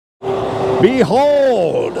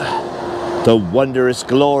Behold the wondrous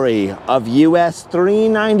glory of US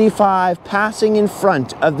 395 passing in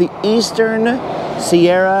front of the eastern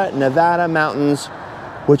Sierra Nevada mountains,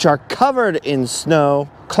 which are covered in snow.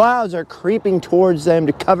 Clouds are creeping towards them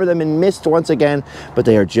to cover them in mist once again, but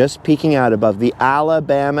they are just peeking out above the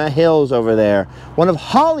Alabama hills over there. One of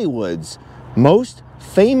Hollywood's most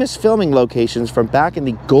famous filming locations from back in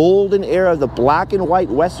the golden era of the black and white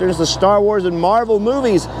westerns, the Star Wars and Marvel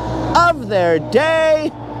movies of their day.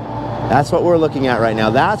 That's what we're looking at right now.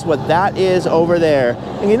 That's what that is over there.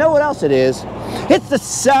 And you know what else it is? It's the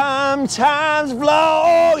Sometimes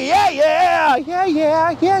Vlog. Yeah, yeah, yeah, yeah,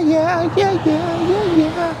 yeah, yeah, yeah, yeah,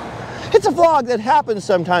 yeah. It's a vlog that happens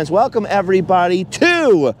sometimes. Welcome everybody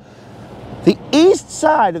to the east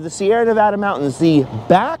side of the Sierra Nevada mountains, the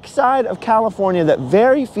back side of California that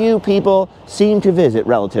very few people seem to visit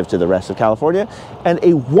relative to the rest of California, and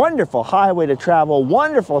a wonderful highway to travel,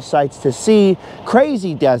 wonderful sights to see,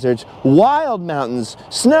 crazy deserts, wild mountains,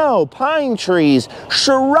 snow, pine trees,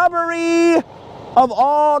 shrubbery of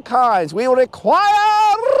all kinds. We will require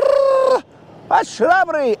a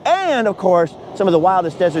shrubbery, and of course, some of the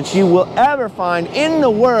wildest deserts you will ever find in the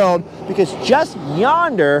world, because just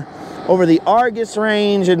yonder, over the Argus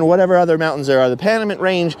Range and whatever other mountains there are, the Panamint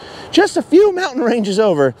Range, just a few mountain ranges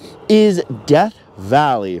over, is Death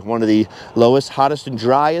Valley, one of the lowest, hottest, and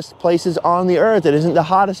driest places on the earth. It isn't the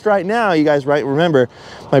hottest right now. You guys might remember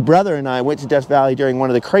my brother and I went to Death Valley during one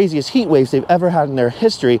of the craziest heat waves they've ever had in their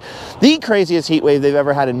history. The craziest heat wave they've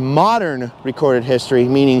ever had in modern recorded history,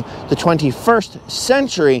 meaning the 21st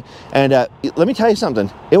century. And let me tell you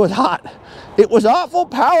something, it was hot. It was awful,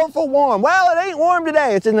 powerful warm. Well, it ain't warm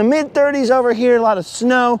today. It's in the mid-30s over here, a lot of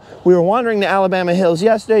snow. We were wandering the Alabama hills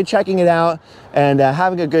yesterday, checking it out, and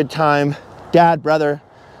having a good time. Dad, brother,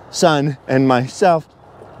 son, and myself.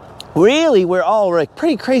 Really, we're all like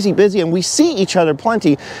pretty crazy busy, and we see each other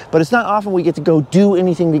plenty, but it's not often we get to go do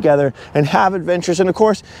anything together and have adventures. And of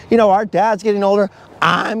course, you know, our dad's getting older,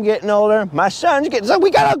 I'm getting older, my son's getting, so we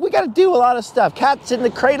gotta do a lot of stuff. Cat's in the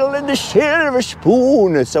cradle and the silver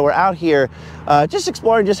spoon. So we're out here just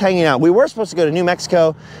exploring, just hanging out. We were supposed to go to New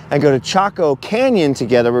Mexico and go to Chaco Canyon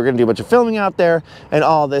together. We're gonna do a bunch of filming out there and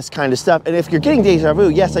all this kind of stuff. And if you're getting deja vu,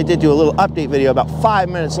 yes, I did do a little update video about 5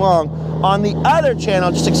 minutes long on the other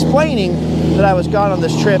channel, just explaining that I was gone on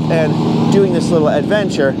this trip and doing this little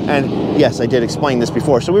adventure. And yes, I did explain this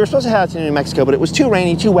before. So we were supposed to head out to New Mexico, but it was too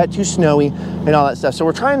rainy, too wet, too snowy, and all that stuff. So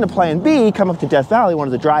we're trying to plan B, come up to Death Valley, one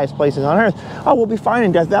of the driest places on earth. Oh, we'll be fine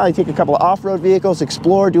in Death Valley, take a couple of off-road vehicles,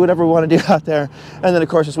 explore, do whatever we want to do out there. And then of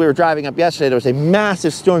course, as we were driving up yesterday, there was a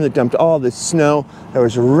massive storm that dumped all this snow. There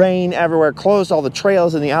was rain everywhere, closed all the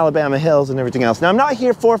trails in the Alabama hills and everything else. Now, I'm not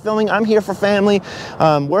here for filming, I'm here for family.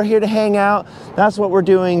 We're here to hang out. That's what we're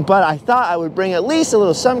doing. But I thought I would bring at least a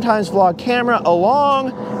little Sometimes Vlog camera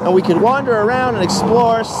along, and we could wander around and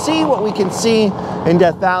explore, see what we can see in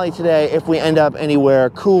Death Valley today if we end up anywhere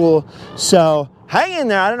cool. So hang in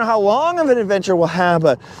there. I don't know how long of an adventure we'll have,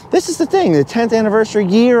 but this is the thing, the 10th anniversary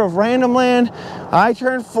year of Random Land. I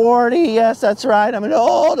turned 40. Yes, that's right. I'm an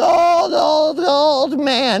old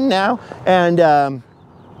man now. And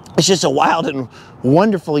it's just a wild and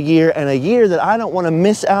wonderful year, and a year that I don't want to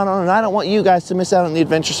miss out on, and I don't want you guys to miss out on the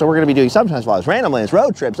adventure. So we're going to be doing Sometimes Vlogs, Random Lands,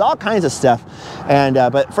 road trips, all kinds of stuff. And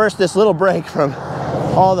but first, this little break from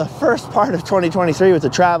all the first part of 2023 with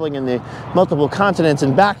the traveling in the multiple continents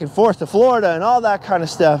and back and forth to Florida and all that kind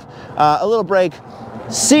of stuff. A little break,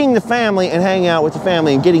 seeing the family and hanging out with the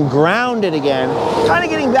family and getting grounded again, kind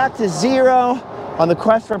of getting back to zero on the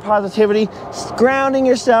quest for positivity, grounding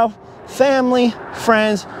yourself, family,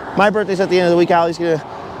 friends. My birthday's at the end of the week. Allie's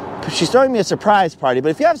she's throwing me a surprise party, but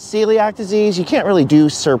if you have celiac disease, you can't really do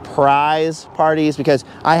surprise parties because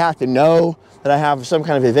I have to know that I have some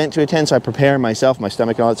kind of event to attend, so I prepare myself, my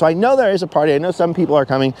stomach and all that. So I know there is a party. I know some people are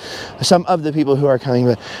coming, some of the people who are coming,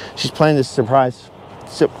 but she's planning this surprise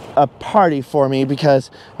party for me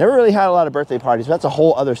because I never really had a lot of birthday parties. That's a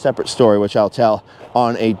whole other separate story, which I'll tell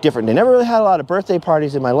on a different day. Never really had a lot of birthday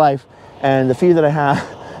parties in my life, and the few that I have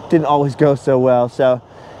didn't always go so well. So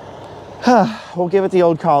we'll give it the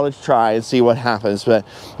old college try and see what happens. But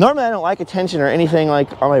normally I don't like attention or anything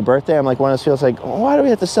like on my birthday. I'm like one of those feels like, oh, why do we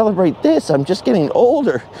have to celebrate this? I'm just getting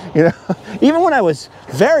older, you know. Even when I was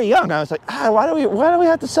very young, I was like, why do we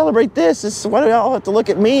have to celebrate this? Why do we all have to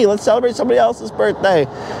look at me? Let's celebrate somebody else's birthday.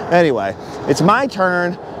 Anyway, it's my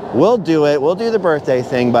turn. We'll do it. We'll do the birthday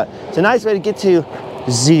thing. But it's a nice way to get to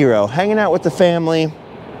zero, hanging out with the family,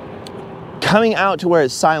 coming out to where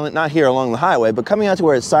it's silent, not here along the highway, but coming out to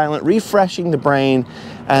where it's silent, refreshing the brain,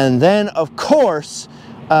 and then, of course,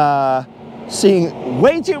 seeing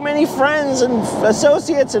way too many friends and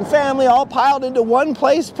associates and family all piled into one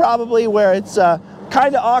place, probably, where it's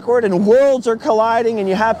kind of awkward and worlds are colliding and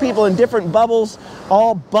you have people in different bubbles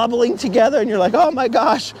all bubbling together and you're like, oh my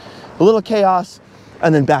gosh, a little chaos.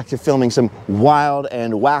 And then back to filming some wild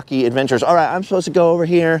and wacky adventures. All right, I'm supposed to go over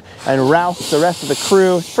here and rouse the rest of the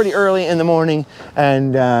crew. It's pretty early in the morning,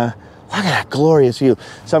 and look at that glorious view.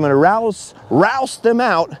 So I'm gonna rouse them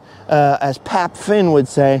out, as Pap Finn would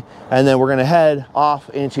say, and then we're gonna head off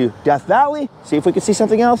into Death Valley, see if we can see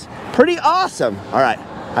something else pretty awesome. All right.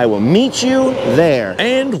 I will meet you there.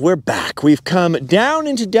 And we're back. We've come down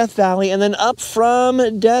into Death Valley and then up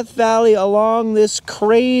from Death Valley along this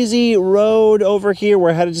crazy road over here.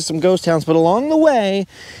 We're headed to some ghost towns, but along the way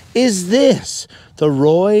is this, the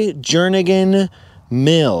Roy Jernigan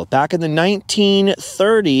Mill. Back in the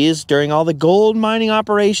 1930s, during all the gold mining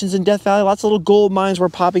operations in Death Valley, lots of little gold mines were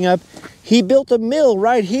popping up. He built a mill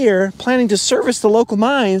right here, planning to service the local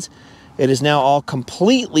mines. It is now all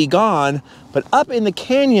completely gone, but up in the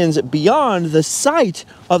canyons beyond the site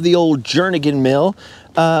of the old Jernigan Mill,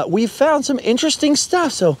 we've found some interesting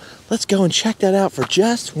stuff. So let's go and check that out for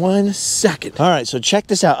just 1 second. All right, so check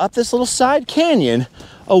this out. Up this little side canyon,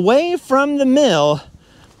 away from the mill,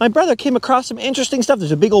 my brother came across some interesting stuff.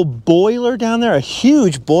 There's a big old boiler down there, a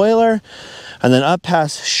huge boiler, and then up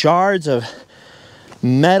past shards of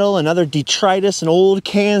metal and other detritus and old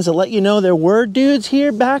cans that let you know there were dudes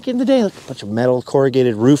here back in the day. Like a bunch of metal,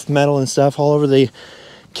 corrugated roof metal and stuff all over the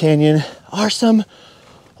canyon. Are some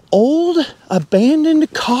old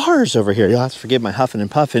abandoned cars over here. You'll have to forgive my huffing and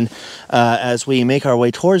puffing as we make our way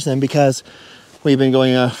towards them, because we've been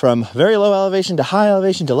going from very low elevation to high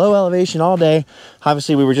elevation to low elevation all day.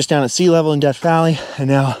 Obviously we were just down at sea level in Death Valley, and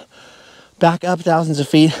now back up thousands of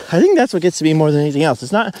feet. I think that's what gets to be more than anything else.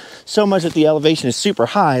 It's not so much that the elevation is super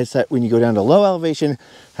high, it's that when you go down to low elevation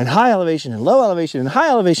and high elevation and low elevation and high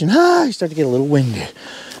elevation, you start to get a little windy.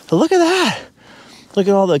 But look at that. Look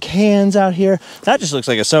at all the cans out here. That just looks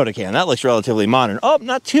like a soda can. That looks relatively modern. Oh,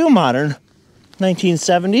 not too modern.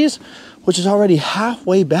 1970s, which is already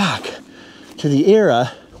halfway back to the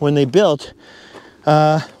era when they built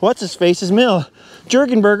what's his face's mill.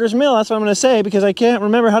 Jurgenberger's Mill, that's what I'm going to say, because I can't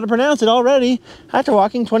remember how to pronounce it already after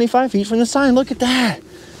walking 25 feet from the sign. Look at that.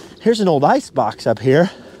 Here's an old ice box up here.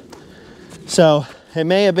 So it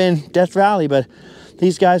may have been Death Valley, but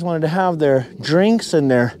these guys wanted to have their drinks and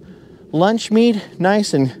their lunch meat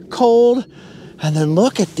nice and cold. And then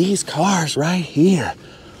look at these cars right here.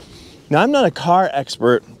 Now, I'm not a car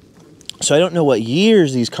expert, so I don't know what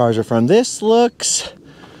years these cars are from. This looks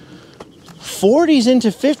 40s into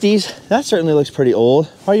 50s. That certainly looks pretty old.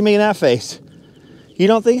 Why are you making that face? You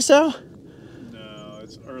don't think so? No,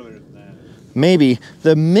 it's earlier than that. Maybe.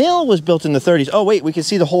 The mill was built in the 30s. Oh wait, we can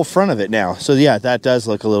see the whole front of it now. So yeah, that does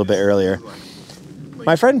look a little bit earlier.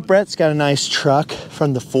 My friend Brett's got a nice truck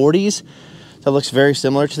from the 40s that looks very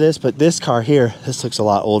similar to this, but this car here, this looks a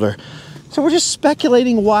lot older. So we're just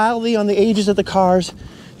speculating wildly on the ages of the cars,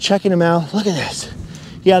 checking them out. Look at this.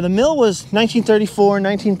 Yeah, the mill was 1934,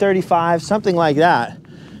 1935, something like that.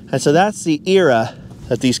 And so that's the era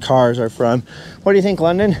that these cars are from. What do you think,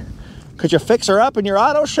 London? Could you fix her up in your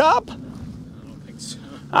auto shop? I don't think so.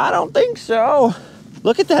 I don't think so.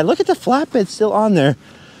 Look at that. Look at the flatbed still on there.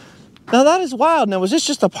 Now that is wild. Now, was this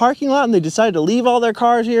just a parking lot and they decided to leave all their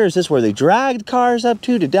cars here? Is this where they dragged cars up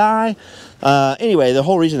to die? Anyway, the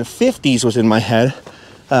whole reason the 50s was in my head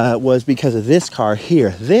was because of this car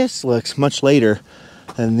here. This looks much later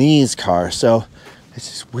than these cars. So it's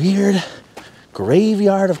this weird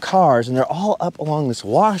graveyard of cars, and they're all up along this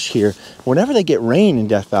wash here. Whenever they get rain in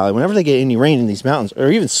Death Valley, whenever they get any rain in these mountains,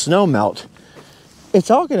 or even snow melt,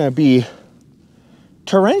 it's all going to be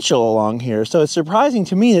torrential along here. So it's surprising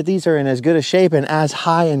to me that these are in as good a shape and as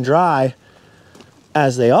high and dry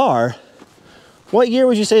as they are. What year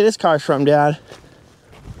would you say this car's from, Dad?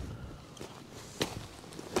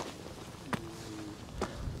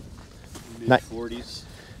 Mid-40s.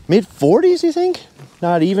 Mid-40s, you think?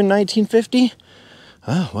 Not even 1950?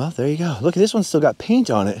 Oh, well, there you go. Look, this one's still got paint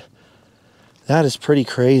on it. That is pretty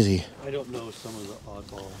crazy. I don't know some of the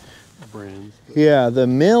oddball brands. Yeah, the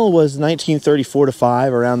mill was 1934 to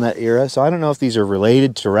 5, around that era. So I don't know if these are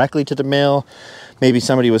related directly to the mill. Maybe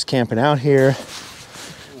somebody was camping out here.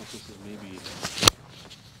 I don't know if this is maybe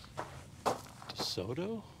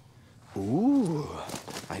DeSoto? Ooh,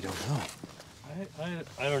 I don't know.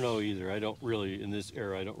 I don't know either. I don't really, in this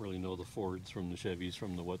era, I don't really know the Fords from the Chevys,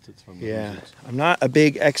 from the what's-its, from the Yeah, who's-its. I'm not a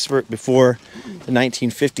big expert before the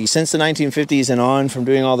 1950s. Since the 1950s and on, from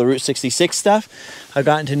doing all the Route 66 stuff, I've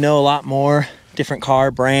gotten to know a lot more different car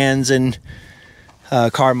brands and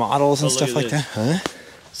car models and Oh, stuff look like at that. Huh?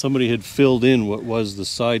 somebody had filled in what was the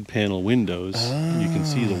side panel windows. And you can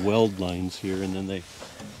see the weld lines here, and then they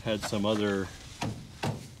had some other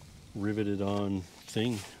riveted on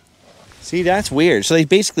thing. See, that's weird. So they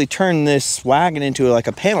basically turned this wagon into like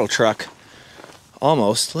a panel truck.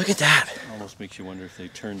 Almost. Look at that. Almost makes you wonder if they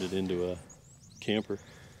turned it into a camper.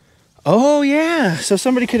 Oh, yeah. So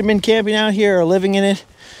somebody could have been camping out here or living in it.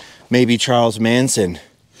 Maybe Charles Manson.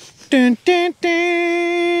 Dun, dun,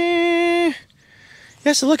 dun.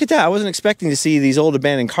 Yeah, so look at that. I wasn't expecting to see these old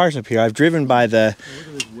abandoned cars up here. I've driven by the... Look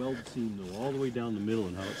at this weld seam, though, all the way down the middle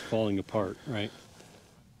and how it's falling apart, right?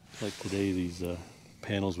 Like today, these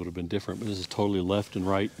panels would have been different, but this is totally left and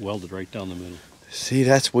right, welded right down the middle. See,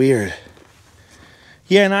 that's weird.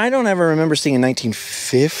 Yeah, and I don't ever remember seeing a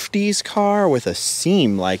 1950s car with a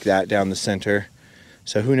seam like that down the center.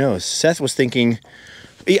 So who knows? Seth was thinking,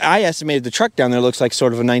 I estimated the truck down there looks like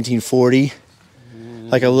sort of a 1940,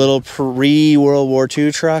 like a little pre-World War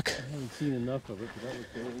II truck. I haven't seen enough of it, but that looks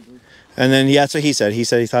older. And then, yeah, that's what he said. He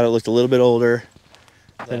said he thought it looked a little bit older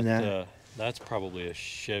than that. That's probably a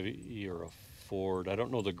Chevy or a Ford. I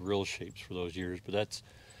don't know the grill shapes for those years, but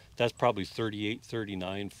that's probably 38,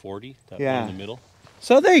 39, 40, that one in the middle.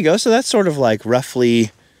 So there you go. So that's sort of like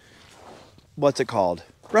roughly, what's it called?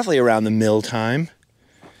 Roughly around the mill time.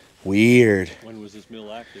 Weird. When was this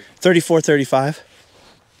mill active? 34, 35.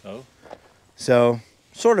 Oh. So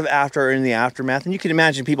sort of after, in the aftermath. And you can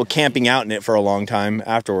imagine people camping out in it for a long time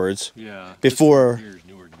afterwards. Yeah. Before. This year's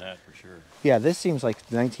newer than that for sure. Yeah, this seems like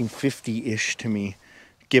 1950-ish to me,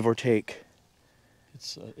 give or take.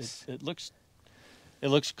 It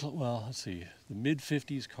looks, well, let's see. The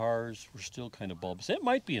mid-50s cars were still kind of bulbous. It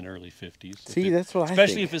might be an early 50s. See, that's what I think.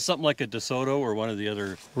 Especially if it's something like a DeSoto or one of the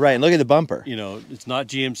other... Right, and look at the bumper. You know, it's not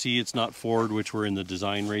GMC, it's not Ford, which were in the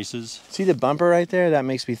design races. See the bumper right there? That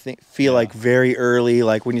makes me feel like very early,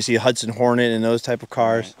 like when you see a Hudson Hornet and those type of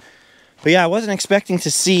cars. Right. But yeah, I wasn't expecting to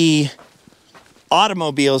see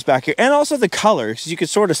automobiles back here. And also the colors. You could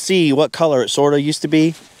sort of see what color it sort of used to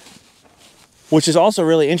be. Which is also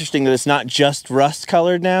really interesting that it's not just rust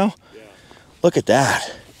colored now. Yeah. Look at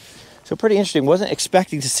that. So pretty interesting. Wasn't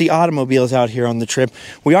expecting to see automobiles out here on the trip.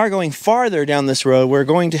 We are going farther down this road. We're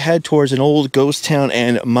going to head towards an old ghost town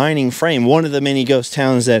and mining frame. One of the many ghost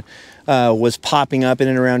towns that was popping up in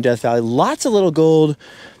and around Death Valley. Lots of little gold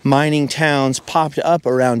mining towns popped up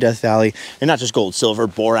around Death Valley. And not just gold, silver,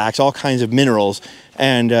 borax, all kinds of minerals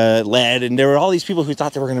and lead. And there were all these people who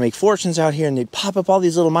thought they were going to make fortunes out here. And they'd pop up all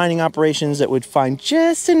these little mining operations that would find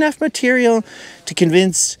just enough material to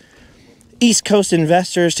convince East Coast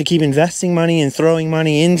investors to keep investing money and throwing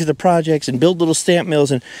money into the projects and build little stamp mills.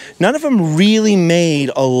 And none of them really made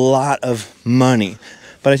a lot of money.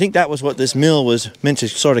 But I think that was what this mill was meant to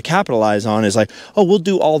sort of capitalize on, is like, oh, we'll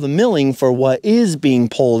do all the milling for what is being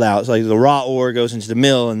pulled out. So like the raw ore goes into the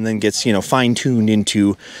mill and then gets, you know, fine-tuned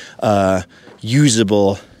into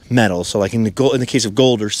usable metals. So like in the case of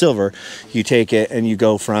gold or silver, you take it and you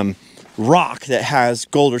go from rock that has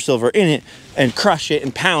gold or silver in it and crush it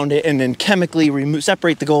and pound it and then chemically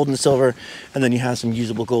separate the gold and the silver, and then you have some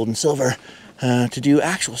usable gold and silver to do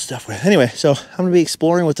actual stuff with. Anyway, so I'm going to be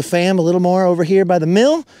exploring with the fam a little more over here by the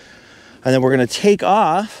mill, and then we're going to take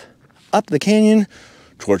off up the canyon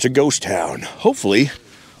towards a ghost town. Hopefully,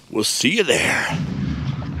 we'll see you there.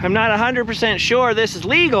 I'm not 100% sure this is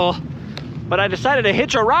legal, but I decided to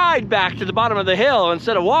hitch a ride back to the bottom of the hill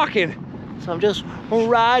instead of walking. So I'm just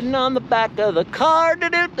riding on the back of the car.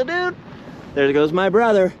 There goes my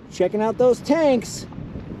brother, checking out those tanks.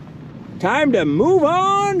 Time to move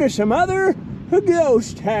on to some other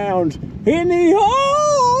ghost towns in the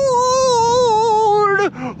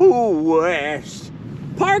old West.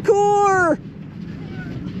 Parkour!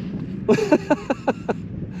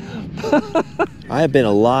 I have been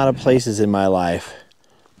a lot of places in my life,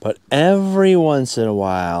 but every once in a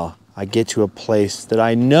while I get to a place that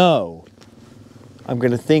I know I'm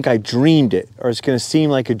gonna think I dreamed it, or it's gonna seem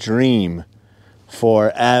like a dream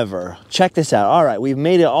forever. Check this out. All right, we've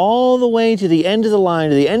made it all the way to the end of the line,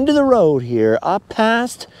 to the end of the road here, up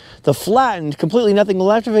past the flattened, completely nothing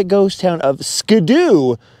left of it ghost town of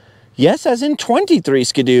Skidoo. Yes, as in 23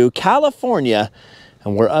 Skidoo, California.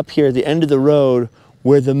 And we're up here at the end of the road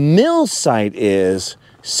where the mill site is,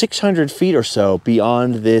 600 feet or so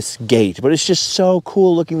beyond this gate. But it's just so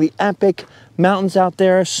cool looking, the epic mountains out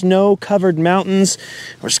there, snow-covered mountains.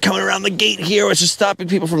 We're just coming around the gate here, which is stopping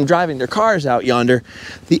people from driving their cars out yonder.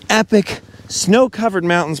 The epic snow-covered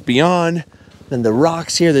mountains beyond. Then the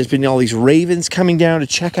rocks here. There's been all these ravens coming down to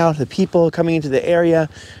check out the people coming into the area.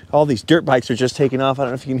 All these dirt bikes are just taking off. I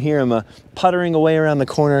don't know if you can hear them puttering away around the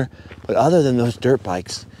corner. But other than those dirt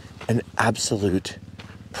bikes, an absolute,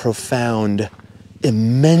 profound,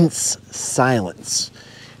 immense silence.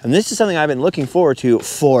 And this is something I've been looking forward to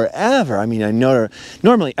forever. I mean, I know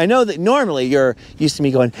that normally you're used to me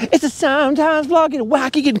going, it's a sometimes vlog, getting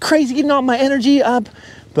wacky, getting crazy, getting all my energy up.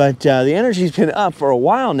 But the energy's been up for a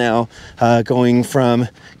while now, going from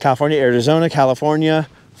California, Arizona, California,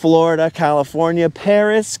 Florida, California,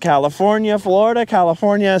 Paris, California, Florida,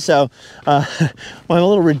 California. So I'm a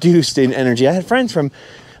little reduced in energy. I had friends from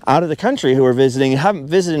out of the country who were visiting. I haven't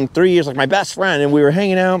visited in 3 years, like my best friend, and we were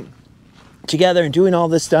hanging out together and doing all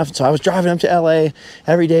this stuff. So I was driving up to LA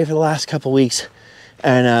every day for the last couple weeks.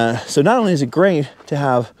 And so not only is it great to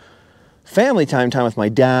have family time with my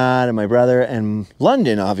dad and my brother, and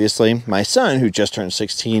London, obviously, my son, who just turned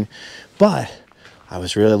 16, but I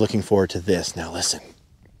was really looking forward to this. Now listen.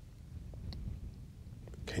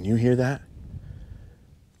 Can you hear that?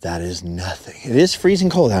 That is nothing. It is freezing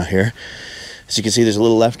cold out here. As you can see, there's a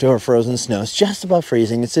little leftover frozen snow. It's just above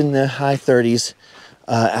freezing. It's in the high 30s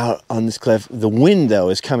out on this cliff. The wind, though,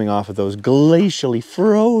 is coming off of those glacially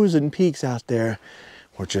frozen peaks out there.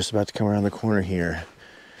 We're just about to come around the corner here.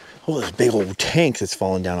 Oh, this big old tank that's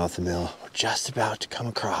fallen down off the mill. We're just about to come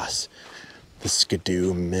across the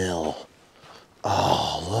Skidoo Mill.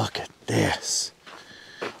 Oh, look at this.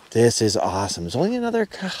 This is awesome. There's only another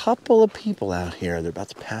couple of people out here. They're about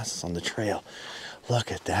to pass us on the trail.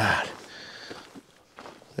 Look at that.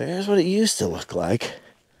 There's what it used to look like.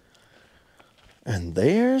 And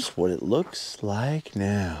there's what it looks like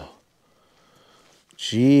now.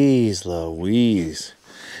 Jeez Louise.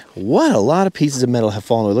 What a lot of pieces of metal have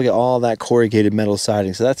fallen. Look at all that corrugated metal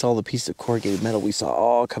siding. So that's all the pieces of corrugated metal we saw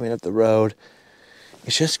all coming up the road.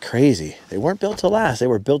 It's just crazy. They weren't built to last. They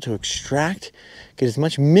were built to extract, get as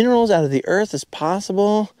much minerals out of the earth as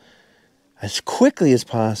possible, as quickly as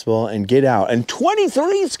possible, and get out. And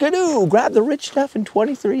 23 Skidoo! Grab the rich stuff and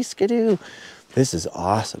 23 Skidoo. This is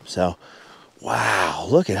awesome. So, wow,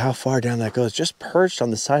 look at how far down that goes. Just perched on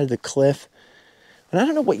the side of the cliff. And I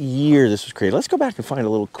don't know what year this was created. Let's go back and find a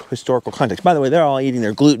little historical context. By the way, they're all eating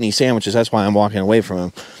their gluten-y sandwiches. That's why I'm walking away from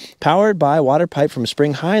them. Powered by water pipe from a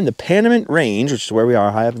spring high in the Panamint Range, which is where we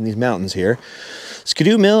are, high up in these mountains here.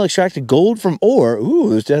 Skidoo Mill extracted gold from ore.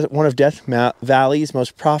 Ooh, it was one of Death Valley's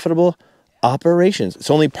most profitable operations. It's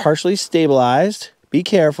only partially stabilized. Be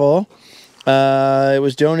careful. It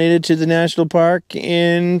was donated to the national park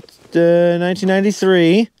in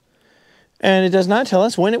 1993. And it does not tell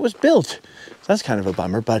us when it was built. So that's kind of a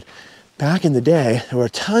bummer, but back in the day, there were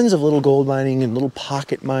tons of little gold mining and little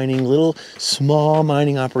pocket mining, little small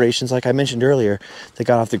mining operations, like I mentioned earlier, that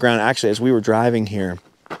got off the ground. Actually, as we were driving here,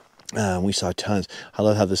 we saw tons. I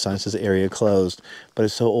love how the sign says area closed, but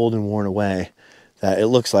it's so old and worn away that it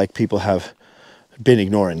looks like people have been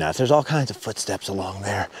ignoring that. There's all kinds of footsteps along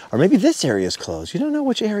there. Or maybe this area is closed. You don't know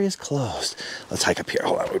which area is closed. Let's hike up here.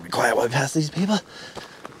 Hold on, we'll be quiet while we pass these people.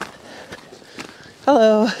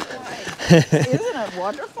 Hello. Isn't it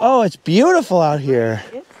wonderful? Oh, it's beautiful out here.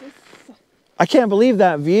 I can't believe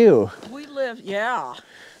that view. We live, yeah.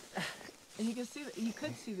 And you can see, you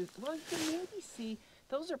could see this. Well, you can maybe see,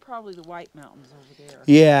 those are probably the White Mountains over there.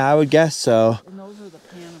 Yeah, I would guess so. And those are the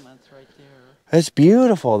Panamints right there. It's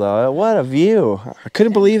beautiful, though. What a view. I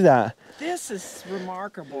couldn't believe that. This is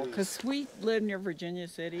remarkable, because we live near Virginia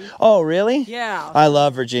City. Oh, really? Yeah. I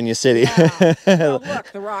love Virginia City. Yeah. Well,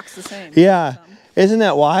 look, the rock's the same. Yeah. Isn't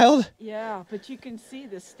that wild? Yeah, but you can see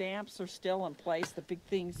the stamps are still in place, the big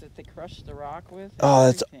things that they crushed the rock with. Oh,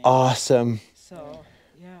 that's awesome. So,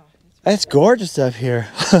 yeah. It's gorgeous up here.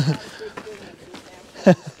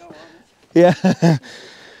 Yeah.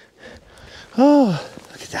 Oh,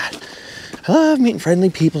 look at that. I love meeting friendly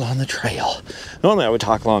people on the trail. Normally I would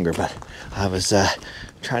talk longer, but I was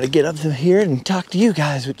trying to get up here and talk to you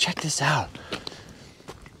guys, but check this out.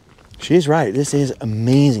 She's right. This is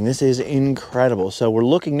amazing. This is incredible. So we're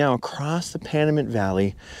looking now across the Panamint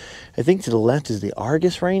Valley. I think to the left is the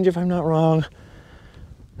Argus Range, if I'm not wrong.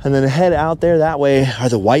 And then ahead out there that way are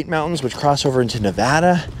the White Mountains, which cross over into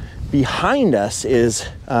Nevada. Behind us is,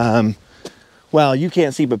 well, you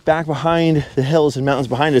can't see, but back behind the hills and mountains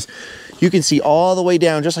behind us, you can see all the way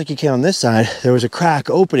down, just like you can on this side. There was a crack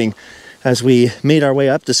opening as we made our way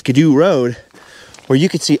up the Skidoo Road, where you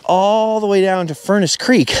could see all the way down to Furnace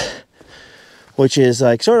Creek, which is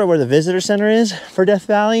like sort of where the visitor center is for Death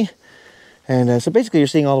Valley. And so basically you're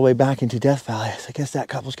seeing all the way back into Death Valley. So I guess that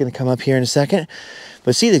couple's gonna come up here in a second.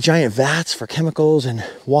 But see the giant vats for chemicals and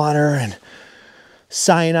water and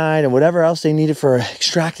cyanide and whatever else they needed for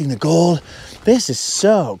extracting the gold. This is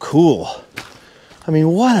so cool. I mean,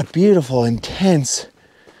 what a beautiful, intense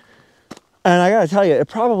And I gotta tell you, it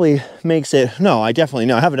probably makes it, no, I definitely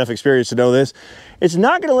know, I have enough experience to know this. It's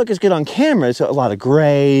not gonna look as good on camera. It's a lot of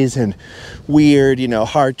grays and weird, you know,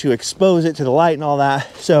 hard to expose it to the light and all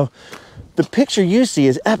that. So the picture you see,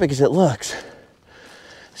 as epic as it looks,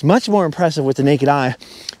 it's much more impressive with the naked eye.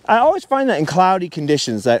 I always find that in cloudy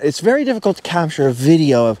conditions that it's very difficult to capture a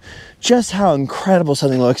video of just how incredible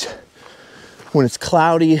something looks when it's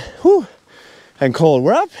cloudy, whew, and cold.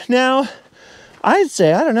 We're up now, I'd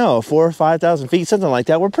say, I don't know, 4,000 or 5,000 feet, something like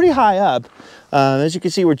that. We're pretty high up. As you can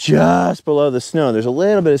see, we're just below the snow. There's a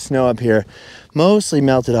little bit of snow up here, mostly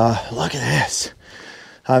melted off. Look at this.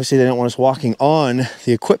 Obviously, they don't want us walking on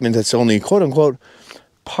the equipment that's only, quote unquote,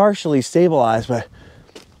 partially stabilized, but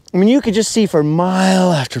I mean, you could just see for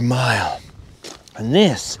mile after mile. And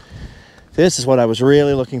this is what I was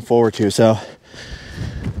really looking forward to. So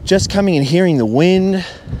just coming and hearing the wind.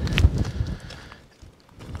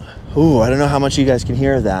 Ooh, I don't know how much you guys can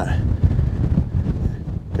hear of that,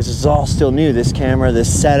 because this is all still new, this camera,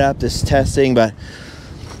 this setup, this testing, but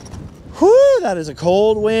whoo, that is a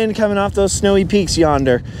cold wind coming off those snowy peaks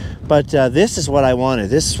yonder. But this is what I wanted.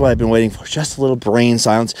 This is what I've been waiting for, just a little brain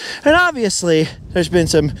silence. And obviously, there's been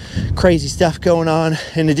some crazy stuff going on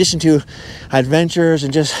in addition to adventures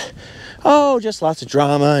and just lots of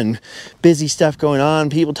drama and busy stuff going on,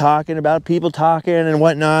 people talking about people talking and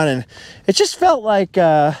whatnot. And it just felt like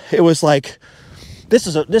it was like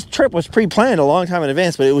this trip was pre-planned a long time in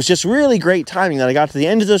advance, but it was just really great timing that I got to the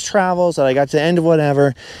end of those travels, that I got to the end of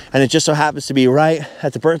whatever, and it just so happens to be right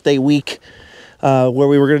at the birthday week where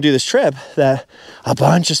we were going to do this trip, that a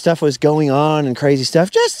bunch of stuff was going on and crazy stuff,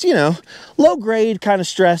 just, you know, low grade kind of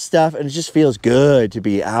stress stuff. And it just feels good to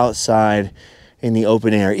be outside in the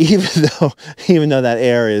open air, even though that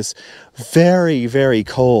air is very, very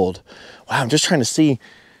cold. Wow, I'm just trying to see,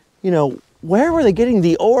 you know, where were they getting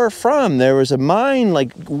the ore from? There was a mine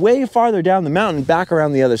like way farther down the mountain, back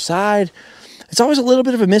around the other side. It's always a little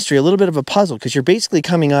bit of a mystery, a little bit of a puzzle, because you're basically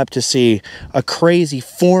coming up to see a crazy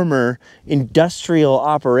former industrial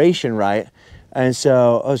operation, right? And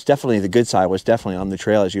so it was definitely, the good side was definitely on the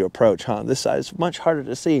trail as you approach, huh? This side is much harder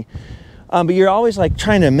to see. But you're always like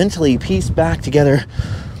trying to mentally piece back together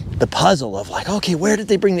the puzzle of like, okay, where did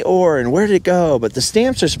they bring the ore and where did it go? But the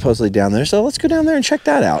stamps are supposedly down there, so let's go down there and check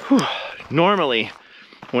that out. Whew. Normally,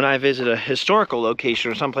 when I visit a historical location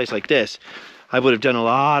or someplace like this, I would have done a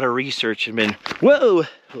lot of research and been, whoa,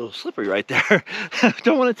 a little slippery right there.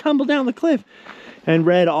 Don't want to tumble down the cliff. And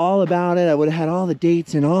read all about it. I would have had all the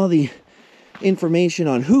dates and all the information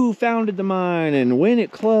on who founded the mine and when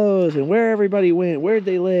it closed and where everybody went, where'd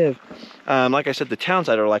they live. Like I said, the town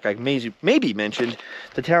site, or like I maybe mentioned,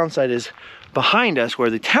 the town site is behind us where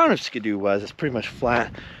the town of Skidoo was. It's pretty much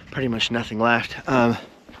flat, pretty much nothing left.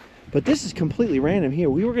 But this is completely random here.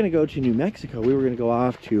 We were going to go to New Mexico. We were going to go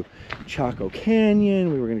off to Chaco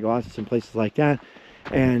Canyon. We were going to go off to some places like that.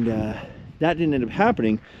 And that didn't end up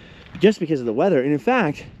happening just because of the weather. And in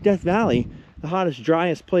fact, Death Valley, the hottest,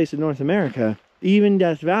 driest place in North America, even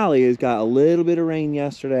Death Valley has got a little bit of rain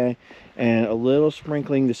yesterday and a little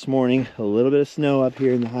sprinkling this morning, a little bit of snow up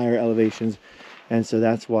here in the higher elevations. And so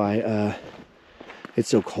that's why it's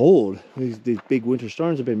so cold. These big winter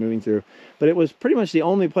storms have been moving through. But it was pretty much the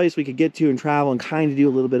only place we could get to and travel and kind of do a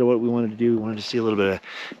little bit of what we wanted to do. We wanted to see a little bit of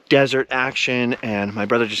desert action. And my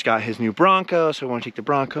brother just got his new Bronco, so we want to take the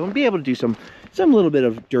Bronco and be able to do some little bit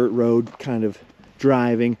of dirt road kind of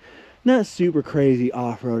driving. Not super crazy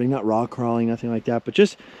off-roading, not rock crawling, nothing like that, but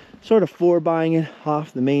just sort of 4-buying it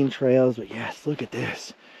off the main trails. But yes, look at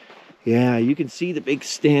this. Yeah, you can see the big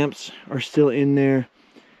stamps are still in there.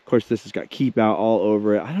 Of course, this has got keep out all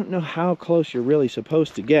over it. I don't know how close you're really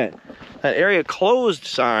supposed to get. That area closed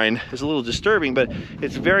sign is a little disturbing, but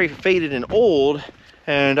it's very faded and old.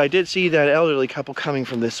 And I did see that elderly couple coming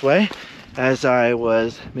from this way as I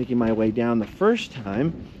was making my way down the first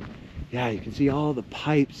time. Yeah, you can see all the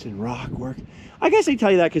pipes and rock work. I guess they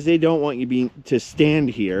tell you that because they don't want you to stand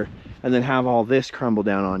here and then have all this crumble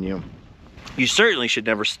down on you. You certainly should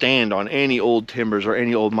never stand on any old timbers or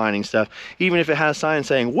any old mining stuff, even if it has signs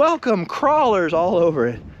saying, "Welcome crawlers," all over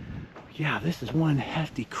it. Yeah, this is one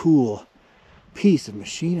hefty, cool piece of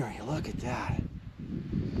machinery. Look at that.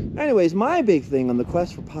 Anyways, my big thing on the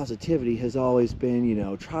quest for positivity has always been, you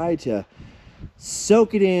know, try to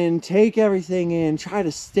soak it in, take everything in, try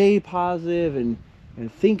to stay positive and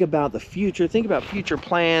think about the future, think about future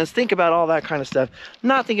plans, think about all that kind of stuff,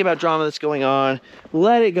 not think about drama that's going on,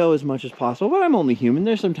 let it go as much as possible. But I'm only human.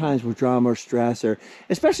 There's some times where drama or stress, or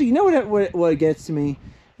especially, you know what gets to me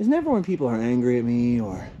is never when people are angry at me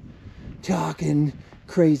or talking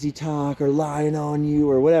crazy talk or lying on you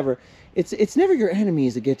or whatever. it's never your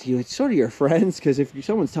enemies that get to you. It's sort of your friends, because if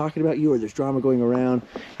someone's talking about you or there's drama going around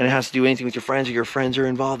and it has to do anything with your friends or your friends are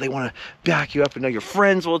involved, they want to back you up and know your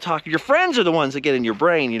friends will talk. Your friends are the ones that get in your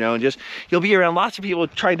brain, you know, and just you'll be around lots of people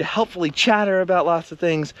trying to helpfully chatter about lots of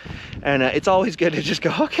things. And it's always good to just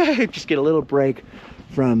go, okay, just get a little break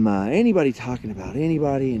from anybody talking about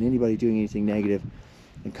anybody and anybody doing anything negative,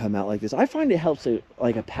 and come out like this. I find it helps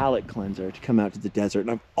like a palate cleanser to come out to the desert,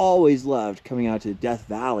 and I've always loved coming out to Death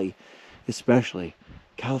Valley, especially.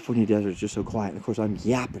 California desert is just so quiet, and of course I'm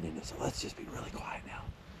yapping in it, so let's just be really quiet now.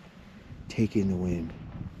 Take in the wind.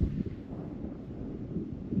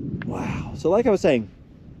 Wow. So like I was saying,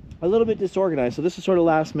 a little bit disorganized, so this is sort of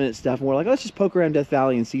last minute stuff, and we're like, let's just poke around Death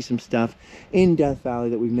Valley and see some stuff in Death Valley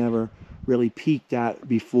that we've never really peeked at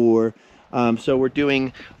before. So we're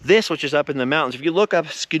doing this, which is up in the mountains. If you look up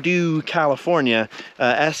Skidoo, California,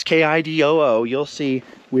 S-K-I-D-O-O, you'll see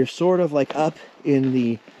we're sort of like up in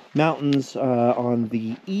the mountains on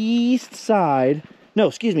the east side. No,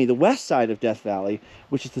 excuse me, the west side of Death Valley,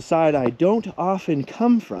 which is the side I don't often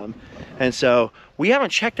come from. And so we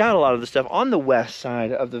haven't checked out a lot of the stuff on the west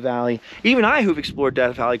side of the valley. Even I, who've explored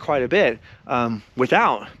Death Valley quite a bit,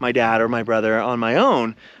 without my dad or my brother on my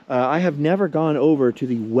own, I have never gone over to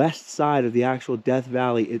the west side of the actual Death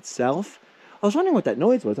Valley itself. I was wondering what that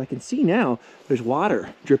noise was. I can see now there's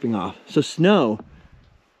water dripping off. So snow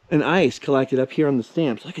and ice collected up here on the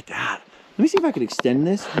stamps. Look at that. Let me see if I can extend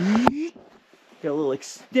this. Got a little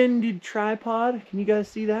extended tripod. Can you guys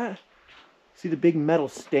see that? See the big metal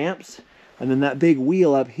stamps? And then that big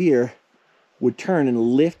wheel up here would turn and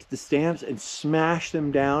lift the stamps and smash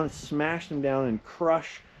them down and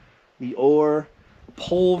crush the ore,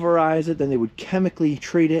 pulverize it. Then they would chemically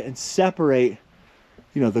treat it and separate,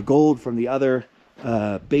 you know, the gold from the other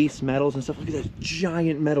base metals and stuff. Look at that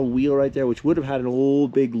giant metal wheel right there, which would have had an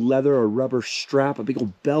old big leather or rubber strap, a big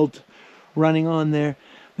old belt running on there.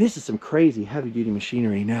 This is some crazy heavy-duty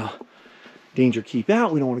machinery now. Danger, keep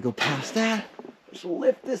out. We don't want to go past that. Just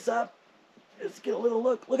lift this up. Let's get a little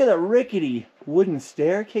look. Look at that rickety wooden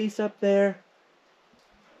staircase up there.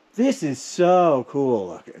 This is so cool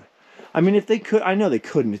looking. I mean, if they could, I know they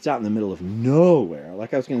couldn't. It's out in the middle of nowhere.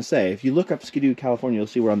 Like I was going to say, if you look up Skidoo, California, you'll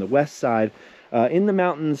see we're on the west side, in the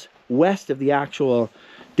mountains west of the actual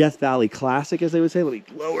Death Valley Classic, as they would say. Let me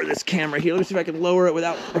lower this camera here. Let me see if I can lower it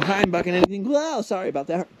without bucking anything. Whoa, sorry about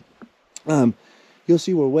that. You'll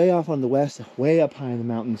see we're way off on the west, way up high in the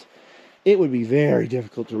mountains. It would be very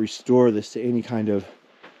difficult to restore this to any kind of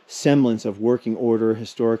semblance of working order,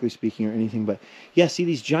 historically speaking, or anything. But yeah, see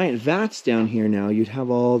these giant vats down here now. You'd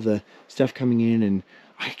have all the stuff coming in, and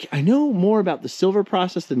I know more about the silver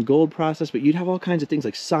process than gold process, but you'd have all kinds of things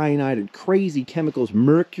like cyanide and crazy chemicals,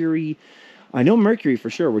 mercury. I know mercury for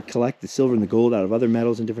sure would collect the silver and the gold out of other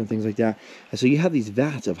metals and different things like that. And so you have these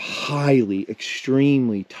vats of highly,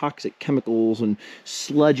 extremely toxic chemicals and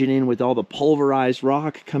sludging in with all the pulverized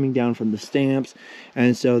rock coming down from the stamps.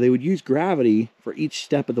 And so they would use gravity for each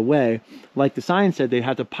step of the way. Like the sign said, they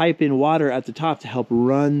had to pipe in water at the top to help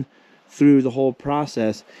run through the whole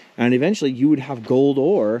process. And eventually you would have gold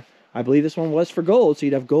ore. I believe this one was for gold, so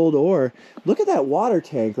you'd have gold ore. Look at that water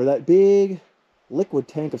tank, or that big liquid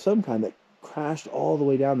tank of some kind that crashed all the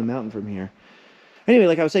way down the mountain from here. Anyway,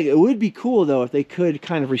 like I was saying, it would be cool though if they could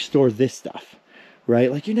kind of restore this stuff,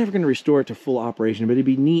 right? Like you're never going to restore it to full operation, but it'd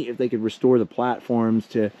be neat if they could restore the platforms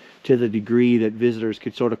to the degree that visitors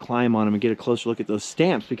could sort of climb on them and get a closer look at those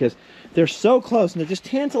stamps, because they're so close and they're just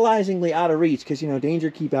tantalizingly out of reach, because, you know, danger,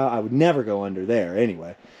 keep out. I would never go under there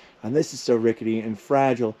anyway. And this is so rickety and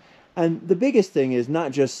fragile. And the biggest thing is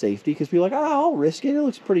not just safety, because people are like, oh, I'll risk it. It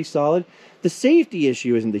looks pretty solid. The safety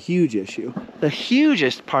issue isn't the huge issue. The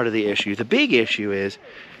hugest part of the issue, the big issue, is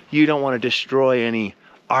you don't want to destroy any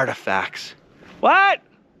artifacts. What?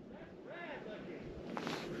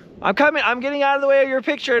 I'm coming. I'm getting out of the way of your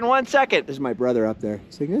picture in 1 second. There's my brother up there.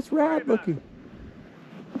 He's saying, it's rad looking.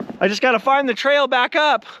 I just got to find the trail back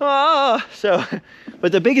up. Oh, so...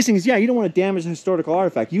 But the biggest thing is, yeah, you don't want to damage a historical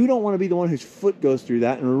artifact. You don't want to be the one whose foot goes through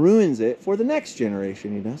that and ruins it for the next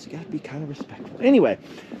generation, you know? So you got to be kind of respectful. Anyway,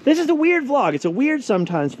 this is a weird vlog. It's a weird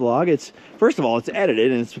sometimes vlog. It's, first of all, it's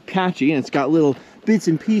edited and it's patchy and it's got little bits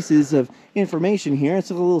and pieces of information here. It's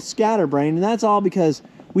a little scatterbrained, and that's all because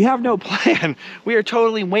we have no plan. We are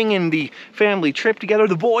totally winging the family trip together,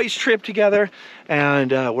 the boys' trip together, and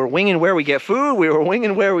we're winging where we get food. We were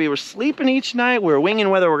winging where we were sleeping each night. We're winging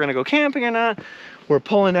whether we're going to go camping or not. We're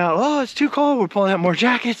pulling out, oh, it's too cold. We're pulling out more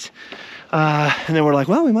jackets. And then we're like,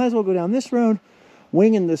 well, we might as well go down this road,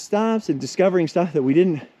 winging the stops and discovering stuff that we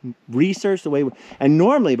didn't research the way we... And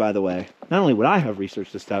normally, by the way, not only would I have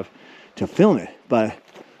researched the stuff to film it, but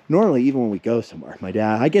normally, even when we go somewhere,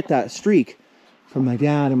 I get that streak from my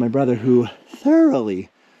dad and my brother, who thoroughly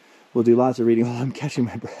will do lots of reading. Oh, I'm catching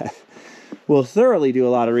my breath. Will thoroughly do a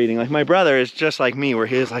lot of reading. Like, my brother is just like me, where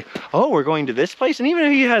he is like, oh, we're going to this place. And even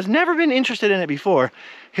if he has never been interested in it before,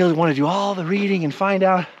 he'll want to do all the reading and find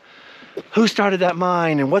out who started that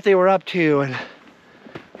mine and what they were up to. And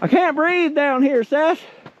I can't breathe down here, Seth.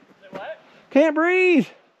 What? Can't breathe.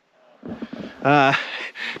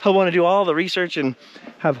 He'll want to do all the research and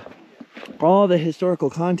have all the historical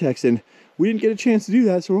context, and we didn't get a chance to do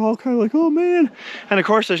that, so we're all kind of like, oh man. And of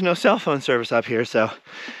course, there's no cell phone service up here, so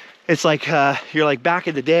it's like you're like back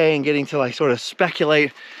in the day and getting to like sort of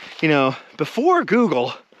speculate, you know, before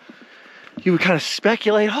Google. You would kind of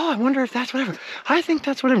speculate, oh, I wonder if that's whatever. I think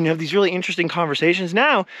that's whatever. And you have these really interesting conversations.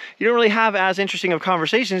 Now, you don't really have as interesting of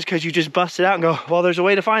conversations because you just bust it out and go, well, there's a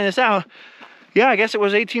way to find this out. Yeah, I guess it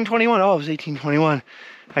was 1821. Oh, it was 1821.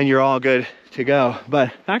 And you're all good to go.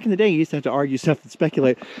 But back in the day, you used to have to argue stuff and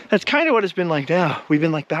speculate. That's kind of what it's been like now. We've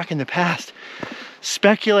been like back in the past,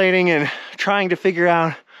 speculating and trying to figure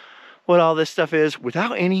out what all this stuff is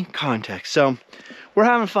without any context. So we're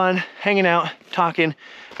having fun, hanging out, talking.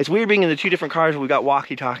 It's weird being in the two different cars. We've got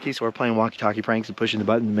walkie-talkies, so we're playing walkie-talkie pranks and pushing the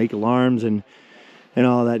button to make alarms and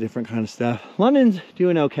all that different kind of stuff. London's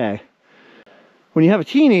doing okay. When you have a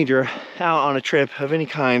teenager out on a trip of any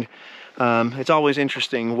kind, it's always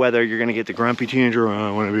interesting whether you're gonna get the grumpy teenager, oh,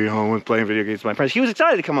 I wanna be home and playing video games with my friends. He was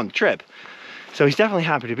excited to come on the trip, so he's definitely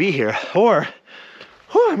happy to be here. Or,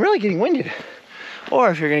 oh, I'm really getting winded. Or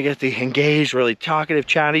if you're gonna get the engaged, really talkative,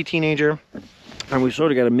 chatty teenager, and we've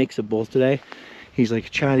sort of got a mix of both today. He's like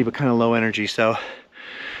chatty, but kind of low energy. So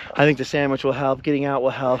I think the sandwich will help, getting out will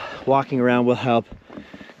help, walking around will help,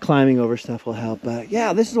 climbing over stuff will help. But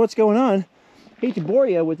yeah, this is what's going on. Hate to bore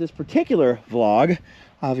you with this particular vlog.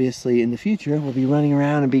 Obviously in the future, we'll be running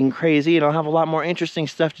around and being crazy, and I'll have a lot more interesting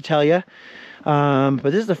stuff to tell you. But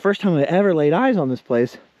this is the first time I ever laid eyes on this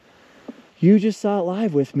place. You just saw it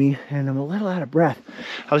live with me, and I'm a little out of breath.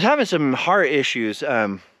 I was having some heart issues.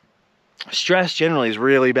 Stress generally is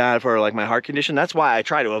really bad for like my heart condition. That's why I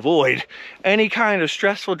try to avoid any kind of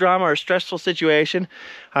stressful drama or stressful situation.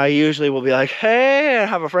 I usually will be like, hey, I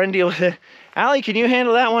have a friend deal with it. Allie, can you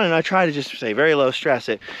handle that one? And I try to just say very low stress.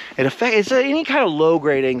 Any kind of low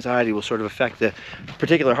grade anxiety will sort of affect the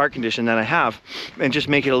particular heart condition that I have, and just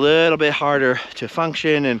make it a little bit harder to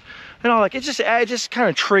function and all. Like it just kind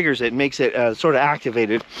of triggers it and makes it sort of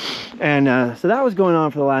activated. And so that was going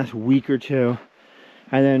on for the last week or two.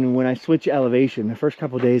 And then when I switch elevation, the first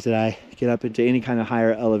couple of days that I get up into any kind of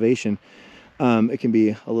higher elevation, it can be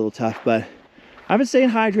a little tough. But I've been staying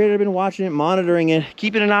hydrated, I've been watching it, monitoring it,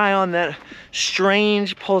 keeping an eye on that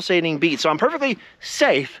strange pulsating beat. So I'm perfectly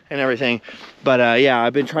safe and everything. But yeah,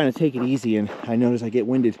 I've been trying to take it easy, and I notice I get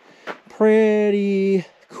winded pretty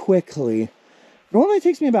quickly. Normally it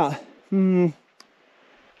takes me about,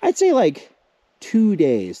 I'd say like 2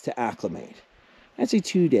 days to acclimate. I'd say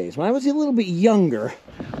 2 days. When I was a little bit younger,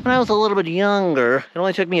 it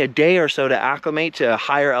only took me a day or so to acclimate to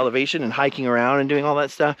higher elevation and hiking around and doing all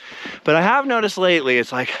that stuff. But I have noticed lately,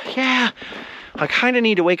 it's like, yeah, I kind of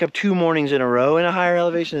need to wake up 2 mornings in a row in a higher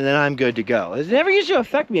elevation, and then I'm good to go. It never used to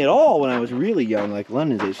affect me at all when I was really young, like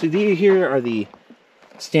London's age. So here are the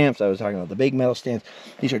stamps I was talking about, the big metal stamps.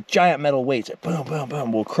 These are giant metal weights that boom, boom,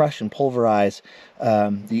 boom will crush and pulverize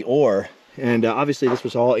the ore. And obviously this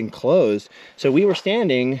was all enclosed. So we were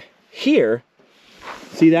standing here.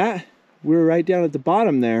 See that? We were right down at the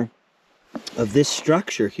bottom there of this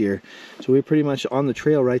structure here. So we were pretty much on the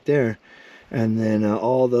trail right there. And then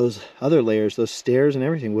all those other layers, those stairs and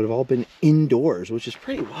everything would have all been indoors, which is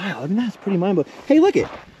pretty wild. I mean, that's pretty mind-blowing. Hey, look it.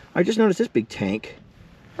 I just noticed this big tank.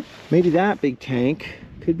 Maybe that big tank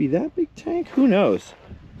could be that big tank. Who knows?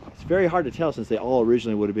 It's very hard to tell since they all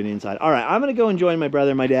originally would have been inside. All right, I'm gonna go and join my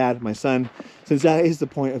brother, my dad, my son, since that is the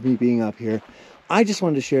point of me being up here. I just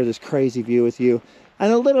wanted to share this crazy view with you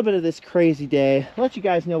and a little bit of this crazy day, let you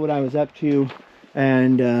guys know what I was up to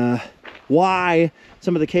and why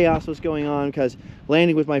some of the chaos was going on, because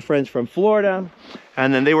landing with my friends from Florida,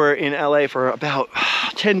 and then they were in LA for about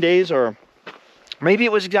 10 days, or maybe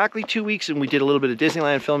it was exactly 2 weeks, and we did a little bit of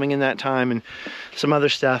Disneyland filming in that time and some other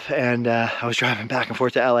stuff. And I was driving back and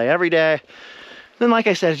forth to LA every day. Then, like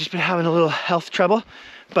I said, I've just been having a little health trouble,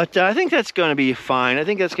 but I think that's going to be fine. I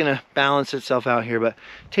think that's going to balance itself out here. But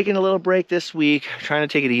taking a little break this week, trying to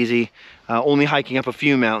take it easy, only hiking up a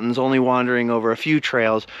few mountains, only wandering over a few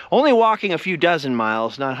trails, only walking a few dozen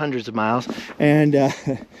miles, not hundreds of miles, and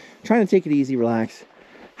trying to take it easy, relax.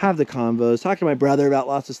 Have the convos, talk to my brother about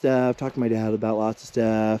lots of stuff, talk to my dad about lots of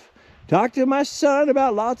stuff, talk to my son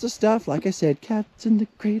about lots of stuff. Like I said, cats in the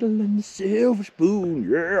cradle and the silver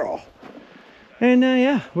spoon, yeah. And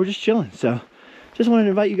yeah, we're just chilling. So just wanted to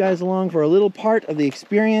invite you guys along for a little part of the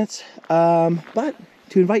experience. But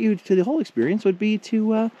to invite you to the whole experience would be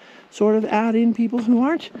to sort of add in people who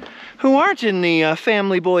aren't in the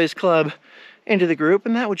Family Boys Club into the group,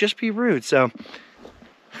 and that would just be rude. So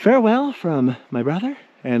farewell from my brother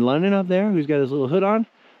and London up there, who's got his little hood on,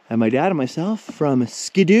 and my dad and myself from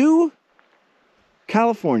Skidoo,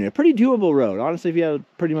 California. Pretty doable road. Honestly, if you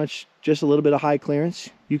had pretty much just a little bit of high clearance,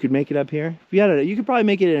 you could make it up here. If you had you could probably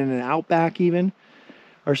make it in an Outback even,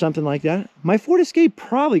 or something like that. My Ford Escape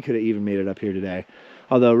probably could have even made it up here today.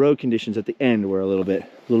 Although road conditions at the end were a little bit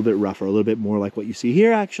rougher, a little bit more like what you see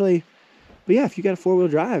here actually. But yeah, if you got a four-wheel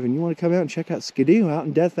drive and you want to come out and check out Skidoo out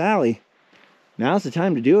in Death Valley, now's the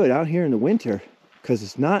time to do it out here in the winter, because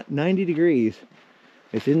it's not 90 degrees.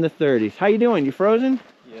 It's in the 30s. How you doing? You frozen?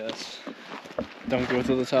 Yes. Don't go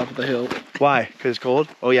to the top of the hill. Why? Because it's cold?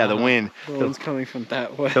 Oh yeah, the wind. The wind's coming from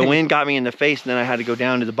that way. The wind got me in the face, and then I had to go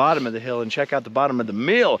down to the bottom of the hill and check out the bottom of the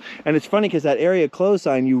mill. And it's funny because that area closed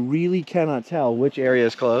sign, you really cannot tell which area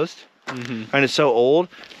is closed. And it's so old.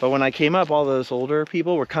 But when I came up, all those older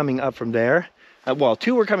people were coming up from there. Well,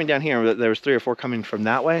 2 were coming down here, but there was 3 or 4 coming from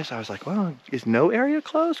that way. So I was like, well, is no area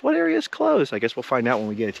closed? What area is closed? I guess we'll find out when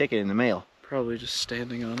we get a ticket in the mail. Probably just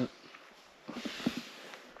standing on it.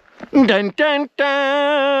 Dun, dun,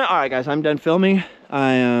 dun. All right, guys, I'm done filming.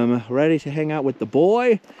 I am ready to hang out with the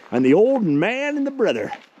boy and the old man and the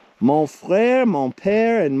brother. Mon frère, mon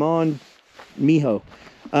père, and mon mijo.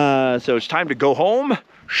 So it's time to go home.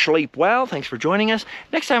 Sleep well. Thanks for joining us.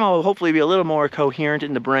 Next time I'll hopefully be a little more coherent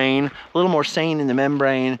in the brain, a little more sane in the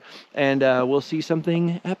membrane, and we'll see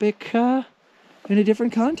something epic in a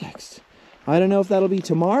different context. I don't know if that'll be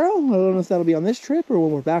tomorrow. I don't know if that'll be on this trip or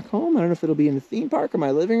when we're back home. I don't know if it'll be in the theme park or my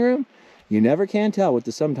living room. You never can tell with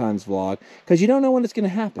the sometimes vlog, because you don't know when it's going to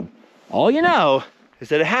happen. All you know is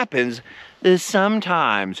that it happens is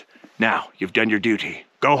sometimes. Now, you've done your duty.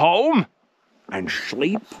 Go home and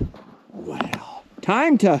sleep well.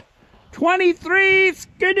 Time to 23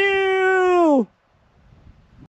 Skidoo!